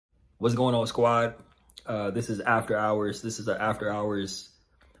What's going on, squad? This is After Hours. This is an After Hours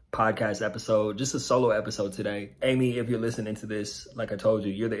podcast episode, just a solo episode today. Amy, if you're listening to this, like I told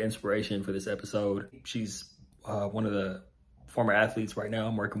you, you're the inspiration for this episode. She's one of the former athletes right now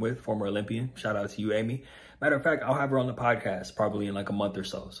I'm working with, former Olympian. Shout out to you, Amy. Matter of fact, I'll have her on the podcast probably in like a month or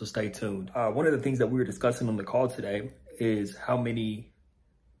so stay tuned. One of the things that we were discussing on the call today is how many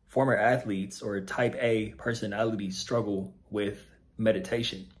former athletes or type A personalities struggle with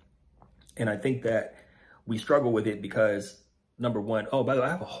meditation. And I think that we struggle with it because, number one, oh, by the way, I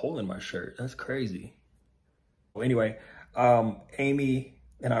have a hole in my shirt. That's crazy. Well, anyway, Amy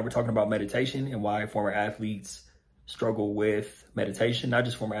and I were talking about meditation and why former athletes struggle with meditation, not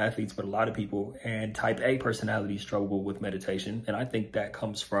just former athletes, but a lot of people, and type A personalities struggle with meditation. And I think that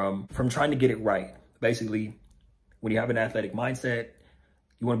comes from trying to get it right. Basically, when you have an athletic mindset,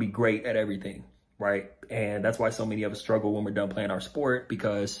 you want to be great at everything, right? And that's why so many of us struggle when we're done playing our sport,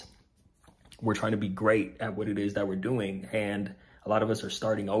 because we're trying to be great at what it is that we're doing. And a lot of us are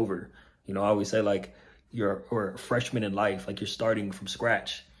starting over. You know, I always say, like, you're a freshman in life, like you're starting from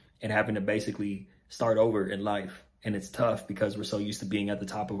scratch and having to basically start over in life. And it's tough because we're so used to being at the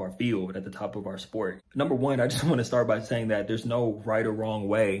top of our field, at the top of our sport. Number one, I just want to start by saying that there's no right or wrong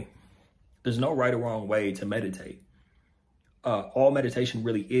way. There's no right or wrong way to meditate. All meditation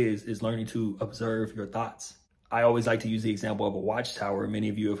really is learning to observe your thoughts. I always like to use the example of a watchtower. Many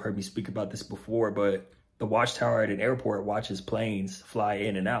of you have heard me speak about this before, but the watchtower at an airport watches planes fly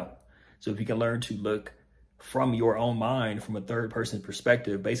in and out. So if you can learn to look from your own mind, from a third person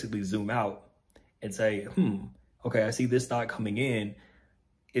perspective, basically zoom out and say, okay, I see this thought coming in.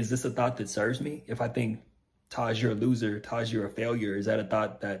 Is this a thought that serves me? If I think, Taj, you're a loser, Taj, you're a failure, is that a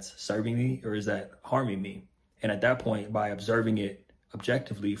thought that's serving me or is that harming me? And at that point, by observing it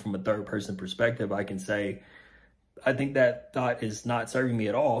objectively from a third person perspective, I can say, I think that thought is not serving me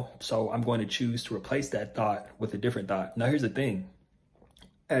at all, so I'm going to choose to replace that thought with a different thought. Now, here's the thing.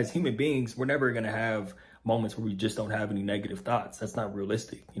 As human beings, we're never going to have moments where we just don't have any negative thoughts. That's not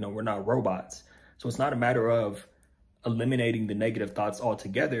realistic. You know, we're not robots. So it's not a matter of eliminating the negative thoughts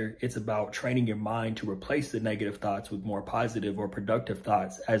altogether. It's about training your mind to replace the negative thoughts with more positive or productive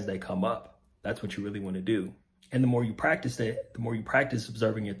thoughts as they come up. That's what you really want to do. And the more you practice it, the more you practice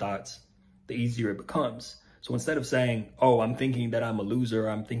observing your thoughts, the easier it becomes. So instead of saying, oh, I'm thinking that I'm a loser,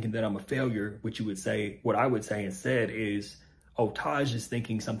 I'm thinking that I'm a failure, what I would say instead is, oh, Taj is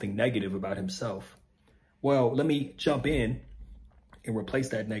thinking something negative about himself. Well, let me jump in and replace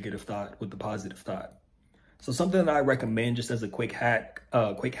that negative thought with the positive thought. So something that I recommend just as a quick hack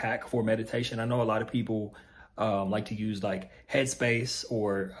for meditation. I know a lot of people like to use like Headspace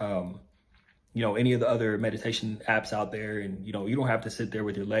or, any of the other meditation apps out there. And, you don't have to sit there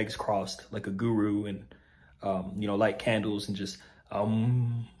with your legs crossed like a guru and, light candles and just,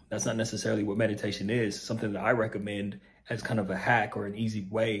 that's not necessarily what meditation is. Something that I recommend as kind of a hack or an easy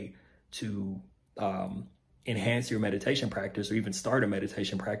way to enhance your meditation practice or even start a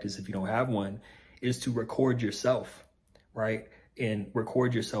meditation practice if you don't have one is to record yourself, right? And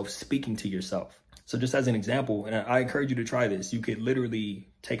record yourself speaking to yourself. So just as an example, and I encourage you to try this, you could literally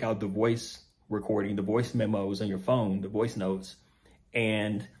take out the voice recording, the voice memos on your phone, the voice notes,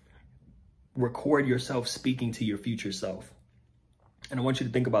 and record yourself speaking to your future self. And I want you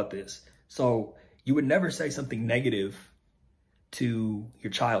to think about this. So you would never say something negative to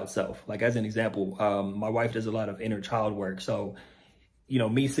your child self. Like as an example, my wife does a lot of inner child work. So,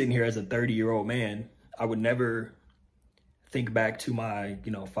 me sitting here as a 30-year-old man, I would never think back to my,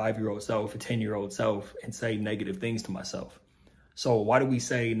 5-year-old self, a 10-year-old self and say negative things to myself. So why do we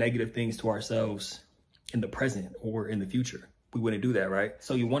say negative things to ourselves in the present or in the future? We wouldn't do that, right?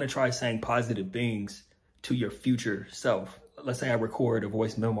 So you want to try saying positive things to your future self. Let's say I record a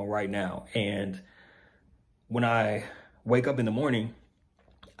voice memo right now, and when I wake up in the morning,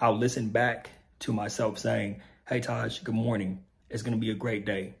 I'll listen back to myself saying, hey, Taj, good morning. It's going to be a great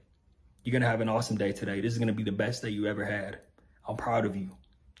day. You're going to have an awesome day today. This is going to be the best day you ever had. I'm proud of you.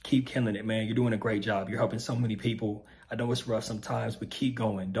 Keep killing it, man. You're doing a great job. You're helping so many people. I know it's rough sometimes, but keep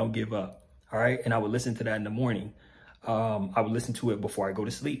going. Don't give up. All right. And I would listen to that in the morning. I would listen to it before I go to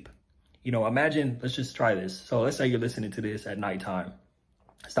sleep. Imagine, let's just try this. So let's say you're listening to this at nighttime.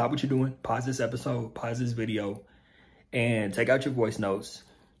 Stop what you're doing. Pause this episode, pause this video, and take out your voice notes.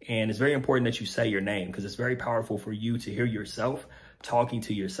 And it's very important that you say your name because it's very powerful for you to hear yourself talking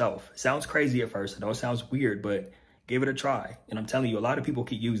to yourself. It sounds crazy at first. I know it sounds weird, but give it a try. And I'm telling you, a lot of people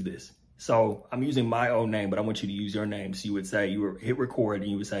could use this. So I'm using my own name, but I want you to use your name. So you would say, you would hit record and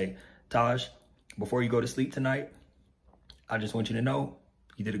you would say, Taj, before you go to sleep tonight, I just want you to know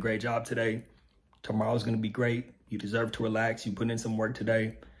you did a great job today. Tomorrow's going to be great. You deserve to relax. You put in some work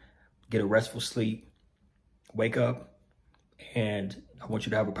today. get a restful sleep, wake up, and I want you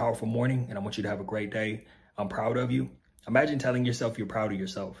to have a powerful morning, and I want you to have a great day. I'm proud of you. Imagine telling yourself you're proud of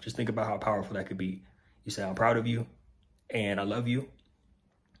yourself. Just think about how powerful that could be. You say, I'm proud of you, and I love you.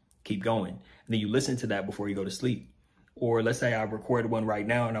 Keep going. And then you listen to that before you go to sleep. Or let's say I recorded one right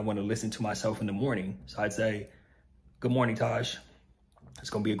now and I want to listen to myself in the morning. So I'd say, good morning, Taj. It's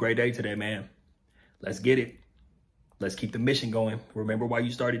going to be a great day today, man. Let's get it. Let's keep the mission going. Remember why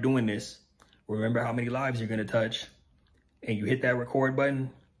you started doing this. Remember how many lives you're going to touch. And you hit that record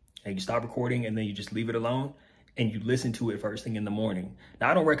button and you stop recording and then you just leave it alone and you listen to it first thing in the morning.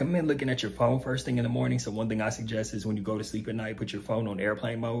 Now, I don't recommend looking at your phone first thing in the morning. So one thing I suggest is when you go to sleep at night, put your phone on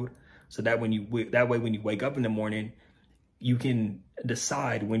airplane mode. So that when you wake up in the morning, you can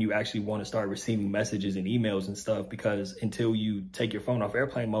decide when you actually want to start receiving messages and emails and stuff, because until you take your phone off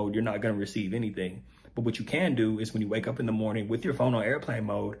airplane mode, you're not going to receive anything. But what you can do is when you wake up in the morning with your phone on airplane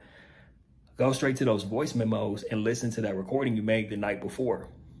mode, go straight to those voice memos and listen to that recording you made the night before.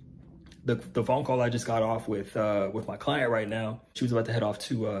 The phone call I just got off with my client right now, she was about to head off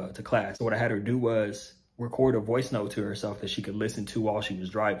to class. So what I had her do was record a voice note to herself that she could listen to while she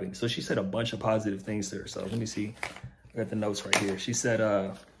was driving. So she said a bunch of positive things to herself. Let me see. I got the notes right here. She said,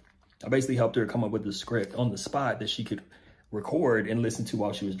 I basically helped her come up with the script on the spot that she could record and listen to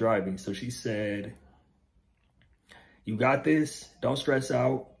while she was driving. So she said, you got this. Don't stress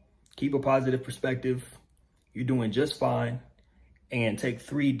out. Keep a positive perspective. You're doing just fine. And take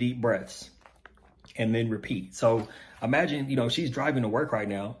 3 deep breaths and then repeat. So imagine, she's driving to work right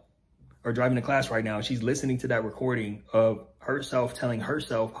now or driving to class right now. She's listening to that recording of herself telling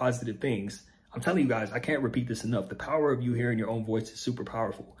herself positive things. I'm telling you guys, I can't repeat this enough. The power of you hearing your own voice is super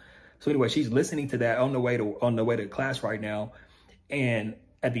powerful. So anyway, she's listening to that on the way to class right now. And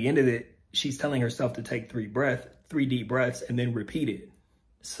at the end of it, she's telling herself to take 3 deep breaths and then repeat it.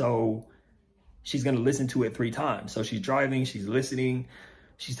 So she's going to listen to it 3 times. So she's driving, she's listening,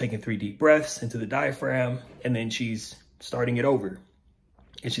 she's taking 3 deep breaths into the diaphragm, and then she's starting it over.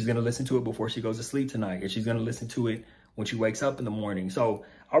 And she's going to listen to it before she goes to sleep tonight. And she's going to listen to it when she wakes up in the morning. So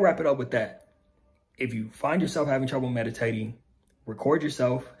I'll wrap it up with that. If you find yourself having trouble meditating, record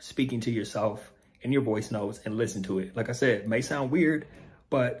yourself speaking to yourself in your voice notes and listen to it. Like I said, it may sound weird,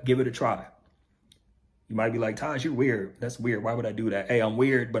 but give it a try. You might be like, Taj, you're weird. That's weird. Why would I do that? Hey, I'm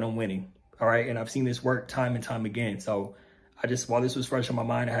weird, but I'm winning. All right. And I've seen this work time and time again. So while this was fresh on my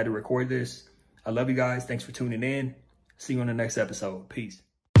mind, I had to record this. I love you guys. Thanks for tuning in. See you on the next episode. Peace.